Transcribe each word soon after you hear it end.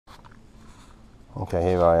Okay,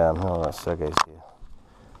 here I am. Oh, that's Sergei's here.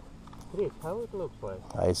 Chris, how it looks like?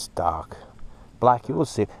 It's dark. Black, you will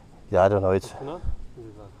see. Yeah, I don't know. It's not?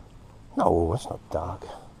 no, it's not dark.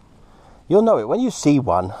 You'll know it when you see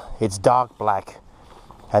one. It's dark black,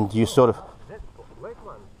 and you sort of. That's white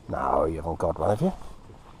one. No, you haven't got one, have you?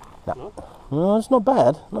 No. No, it's not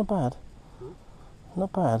bad. Not bad.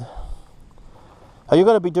 Not bad. Are you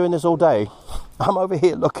going to be doing this all day? I'm over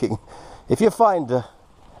here looking. If you find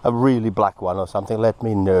a really black one or something, let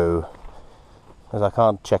me know, because I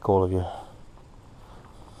can't check all of you.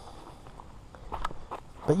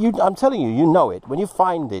 But I'm telling you, you know it. When you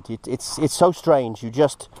find it, it's so strange. You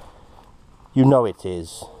know it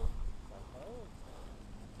is.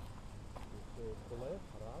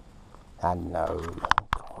 I know.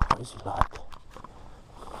 God, what is he like?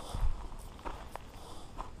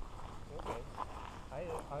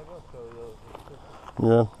 I will show you.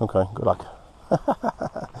 Yeah, okay, good luck. If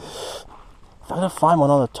I'm going to find one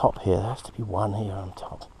on the top here, there has to be one here on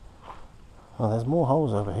top. Oh, there's more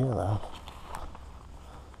holes over here though.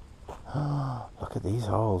 Oh, look at these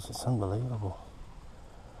holes, it's unbelievable.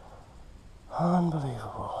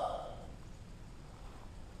 Unbelievable.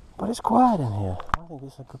 But it's quiet in here. I think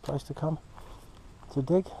it's a good place to come to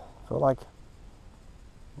dig. For like,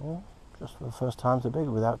 just for the first time to dig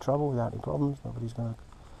without trouble, without any problems. Nobody's going to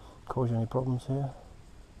cause you any problems here.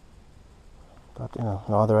 But,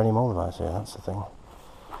 are there any moldavites here? That's the thing.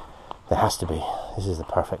 There has to be. This is the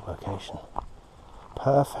perfect location.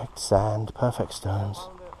 Perfect sand, perfect stones.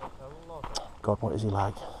 God, what is he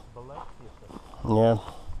like? Yeah.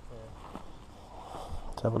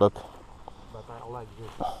 Let's have a look. But I like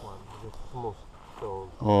this one, this smooth stone.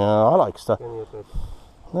 Yeah, I like stuff.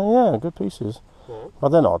 Yeah, good pieces. Yeah. But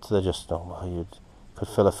they're not. They're just, you could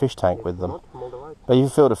fill a fish tank with them. But if you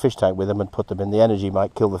filled a fish tank with them and put them in, the energy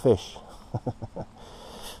might kill the fish.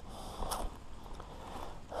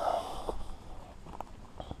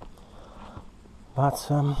 But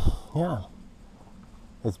yeah,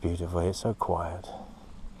 it's beautiful. It's so quiet.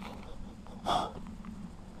 Got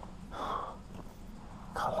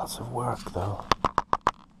lots of work though.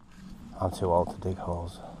 I'm too old to dig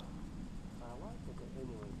holes.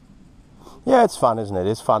 Yeah, it's fun, isn't it?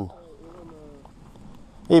 It's fun.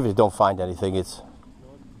 Even if you don't find anything, it's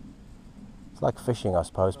like fishing, I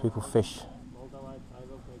suppose. People fish.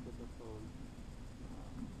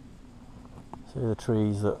 See the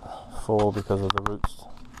trees that fall because of the roots.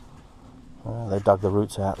 They dug the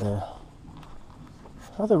roots out there.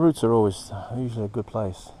 Oh, the roots are usually a good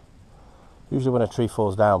place. Usually when a tree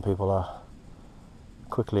falls down, people are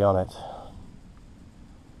quickly on it.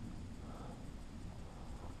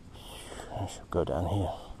 I should go down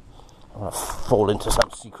here. I'm going to fall into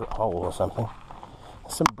some secret hole or something.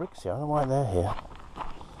 There's some bricks here. I don't know why they're here.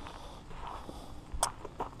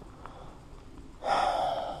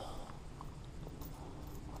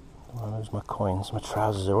 I lose my coins. My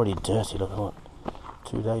trousers are already dirty. Look, I want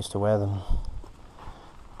 2 days to wear them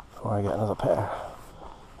before I get another pair.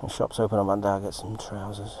 The shop's open on Monday. I'll get some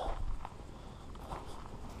trousers.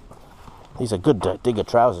 These are good digger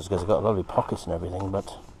trousers because they've got lovely pockets and everything,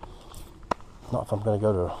 but not if I'm going to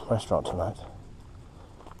go to a restaurant tonight.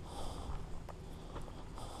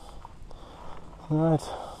 Right.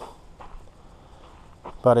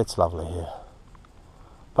 But it's lovely here.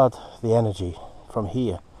 But the energy from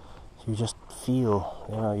here, you just feel,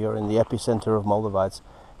 you're in the epicenter of moldavites.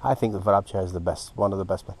 I think the Vrabce is the best, one of the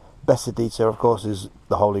best. Besedica, of course, is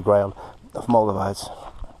the holy grail of moldavites.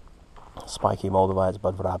 Spiky moldavites,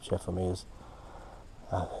 but Vrabce for me is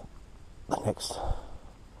the next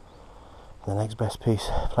best place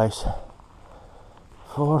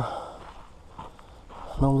for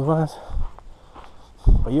moldavites.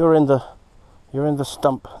 But you're in the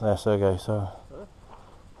stump there, Sergei. So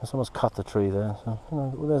someone's cut the tree there. So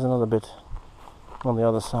there's another bit on the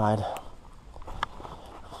other side.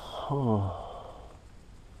 Oh.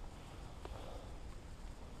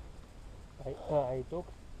 I took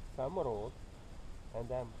some road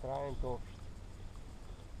and I'm trying to.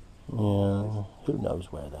 Yeah, who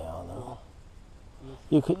knows where they are though.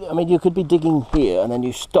 You could be digging here and then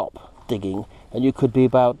you stop digging and you could be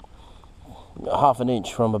about half an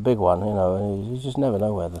inch from a big one, and you just never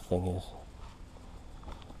know where the thing is.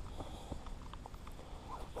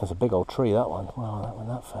 There's a big old tree, that one. Wow, when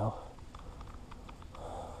that fell.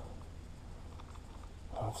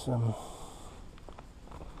 That's,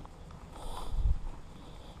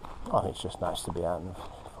 I think it's just nice to be out in the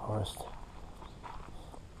forest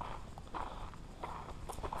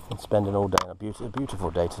and spending all day on a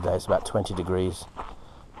beautiful day today. It's about 20 degrees.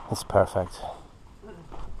 It's perfect.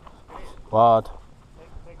 What?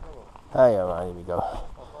 Hey, alright, here we go.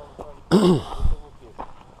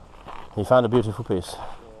 You found a beautiful piece.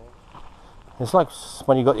 It's like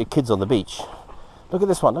when you got your kids on the beach. Look at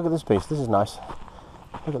this one, look at this piece, this is nice.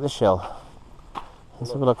 Look at this shell.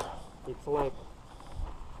 Let's have a look. It's like...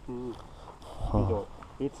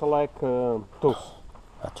 It's like tooth.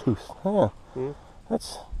 A tooth, yeah. Hmm?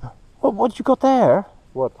 That's... What you got there?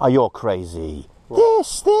 What? Oh, you're crazy. What?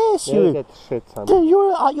 This, You you... get shit, son.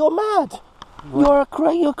 You're mad. You're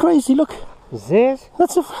crazy, look. This?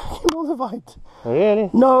 That's a fucking moldavite. Really?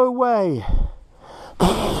 No way.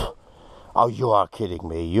 Oh, you are kidding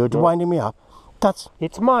me. You're winding me up.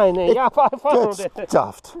 It's mine. Yeah, I found it. That's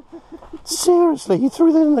daft. Seriously, you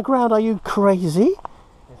threw that in the ground. Are you crazy?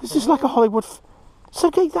 This is like a Hollywood...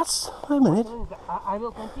 Sergei, that's... Wait a minute. I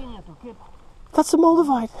will continue to keep... That's a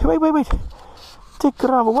moldavite. Wait. Take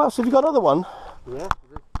gravel. What else? Have you got another one? Yeah.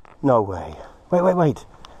 No way. Wait.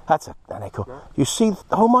 That's an echo. No. You see...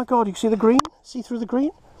 Oh my God, you see the green? See through the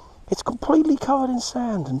green? It's completely covered in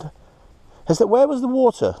sand. And where was the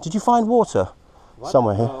water? Did you find water? What?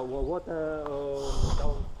 Somewhere here.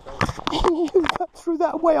 You cut through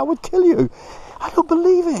that way, I would kill you. I don't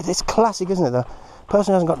believe it. It's classic, isn't it? The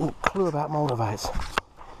person hasn't got a clue about moldavites.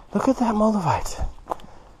 Look at that moldavite.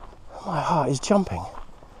 My heart is jumping.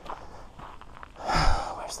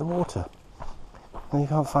 Where's the water? Well, you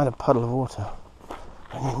can't find a puddle of water.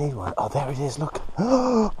 And you need one. Oh, there it is, look.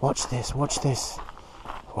 Watch this.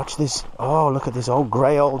 Oh, look at this old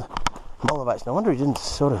grey old moldavites. No wonder he didn't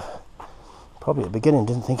sort of... Probably at the beginning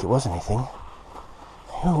didn't think it was anything.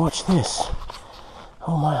 Oh, watch this.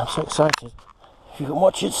 Oh my, I'm so excited. If you can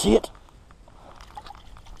watch it, see it.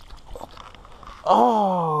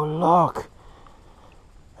 Oh, look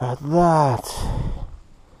at that.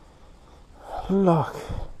 Look.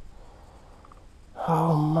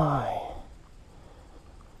 Oh my.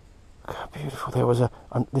 Look how beautiful. There was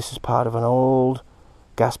this is part of an old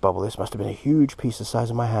gas bubble. This must have been a huge piece the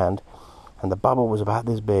size of my hand. And the bubble was about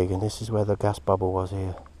this big, and this is where the gas bubble was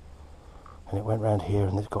here. And it went round here,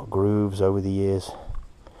 and it's got grooves over the years.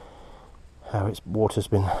 How its water's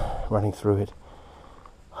been running through it.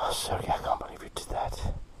 Oh, Sergie, I can't believe you did that.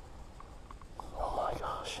 Oh my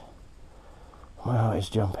gosh. My heart is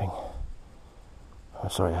jumping. I'm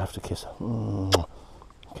sorry, I have to kiss her.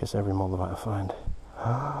 Kiss every moldavite I find.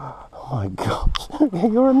 Oh my gosh.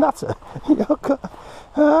 You're a nutter.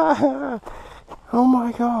 Oh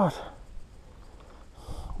my God.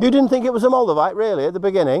 You didn't think it was a moldavite, really, at the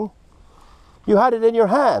beginning? You had it in your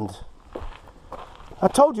hand. I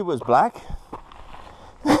told you it was black.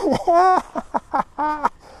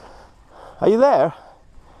 Are you there?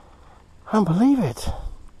 I don't believe it.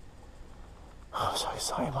 Oh, I'm so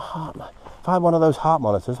excited, my heart. If I had one of those heart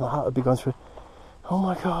monitors, my heart would be going through... Oh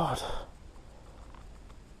my God.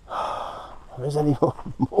 If there's any more...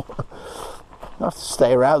 I have to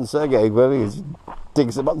stay around Sergei, but he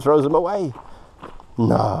digs them up and throws them away.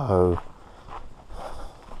 No.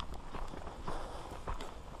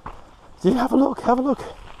 Did you have a look? Have a look.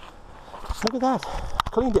 Look at that. I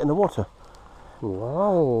cleaned it in the water.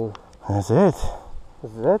 Wow. That's it.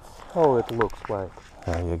 That's how it looks like.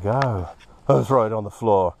 There you go. Oh, throw it on the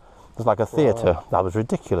floor. It's like a theatre. Wow. That was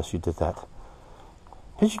ridiculous you did that.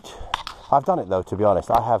 Did you? I've done it though, to be honest.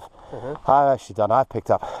 I have. I've actually done. I've picked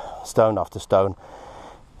up stone after stone,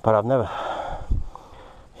 but I've never...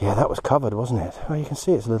 Yeah, that was covered, wasn't it? Well, you can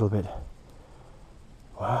see it's a little bit...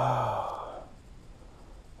 Wow.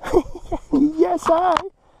 Yes,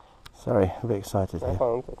 Sorry, I'm a bit excited here. I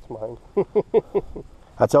found it's mine.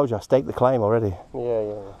 I told you, I staked the claim already.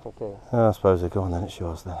 Yeah, okay. Oh, I suppose go on then, it's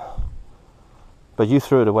yours then. But you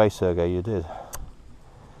threw it away, Sergei, you did.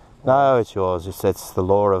 No, it's yours. It's the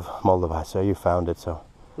law of Moldavite, so you found it, so...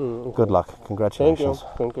 Okay. Good luck. Congratulations.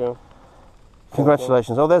 Thank you.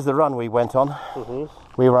 Congratulations. Oh, there's the run we went on.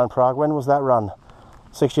 We ran Prague. When was that run?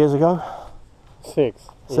 6 years ago? 6.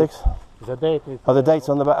 6? The date. Oh, the date's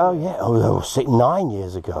on the back. Oh, yeah. Oh, 9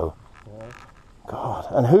 years ago. Yeah. God.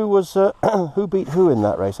 And who was who beat who in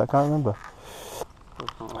that race? I can't remember.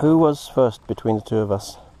 Who was first between the two of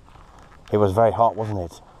us? It was very hot, wasn't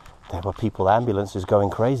it? There were ambulances going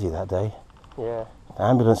crazy that day. Yeah.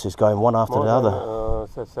 Ambulances going one after the other.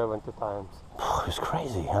 70 times. It was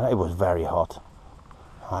crazy, and it was very hot.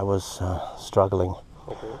 I was struggling.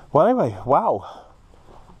 Okay. Well, anyway, wow.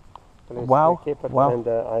 Please Wow. Wow. And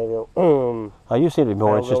I will. You seem to be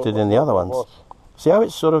more interested in the other ones. See how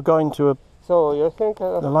it's sort of going to So you think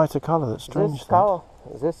the lighter colour? That's strange.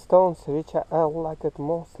 These stones, which I like it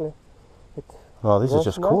mostly. Well, these are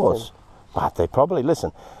just quartz, but they probably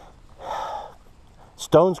listen.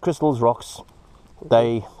 Stones, crystals, rocks.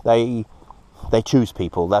 They choose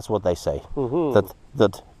people. That's what they say.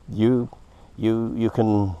 That you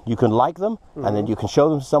can like them, and then you can show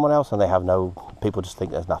them to someone else, and they have no. People just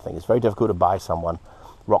think there's nothing. It's very difficult to buy someone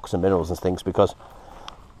rocks and minerals and things, because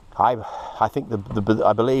I think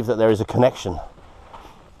I believe that there is a connection.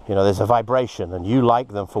 You know, there's a vibration, and you like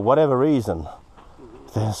them for whatever reason.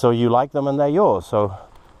 So you like them, and they're yours. So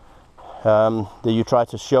you try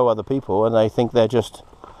to show other people, and they think they're just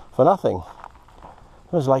for nothing.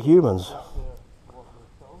 It's like humans.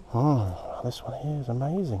 This one here is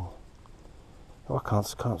amazing. Oh, I can't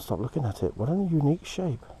stop looking at it. What a unique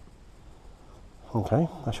shape. Okay,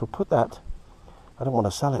 I shall put that. I don't want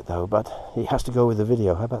to sell it though, but it has to go with the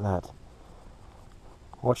video. How about that?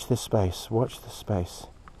 Watch this space. Watch this space.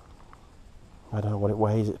 I don't know what it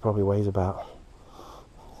weighs. It probably weighs about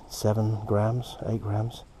 7 grams, 8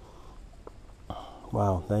 grams.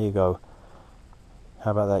 Wow, there you go.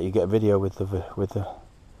 How about that? You get a video with the.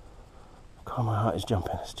 God, my heart is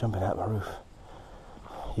jumping. It's jumping out my roof.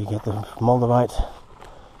 You get the moldavite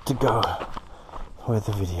to go with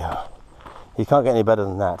the video. You can't get any better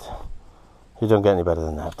than that. You don't get any better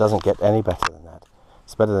than that. Doesn't get any better than that.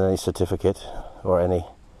 It's better than any certificate or any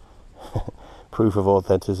proof of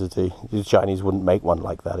authenticity. The Chinese wouldn't make one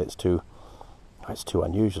like that. It's too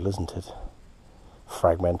unusual, isn't it?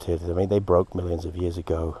 Fragmented. I mean, they broke millions of years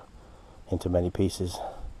ago into many pieces.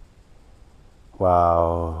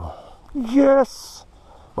 Wow. Yes!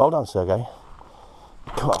 Well done, Sergie.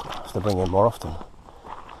 Come on, I have to bring in more often.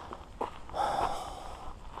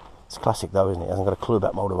 It's classic though, isn't it? He hasn't got a clue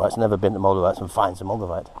about moldavites. Never been to moldavites and finds a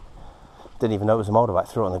moldavite. Didn't even know it was a moldavite.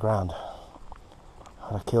 Threw it on the ground.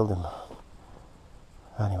 I'd have killed him.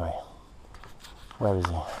 Anyway, where is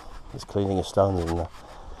he? He's cleaning his stones in there.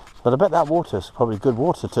 But I bet that water's probably good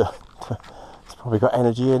water to it's probably got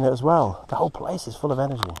energy in it as well. The whole place is full of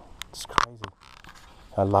energy. It's crazy.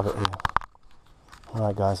 I love it here.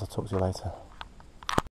 Alright guys, I'll talk to you later.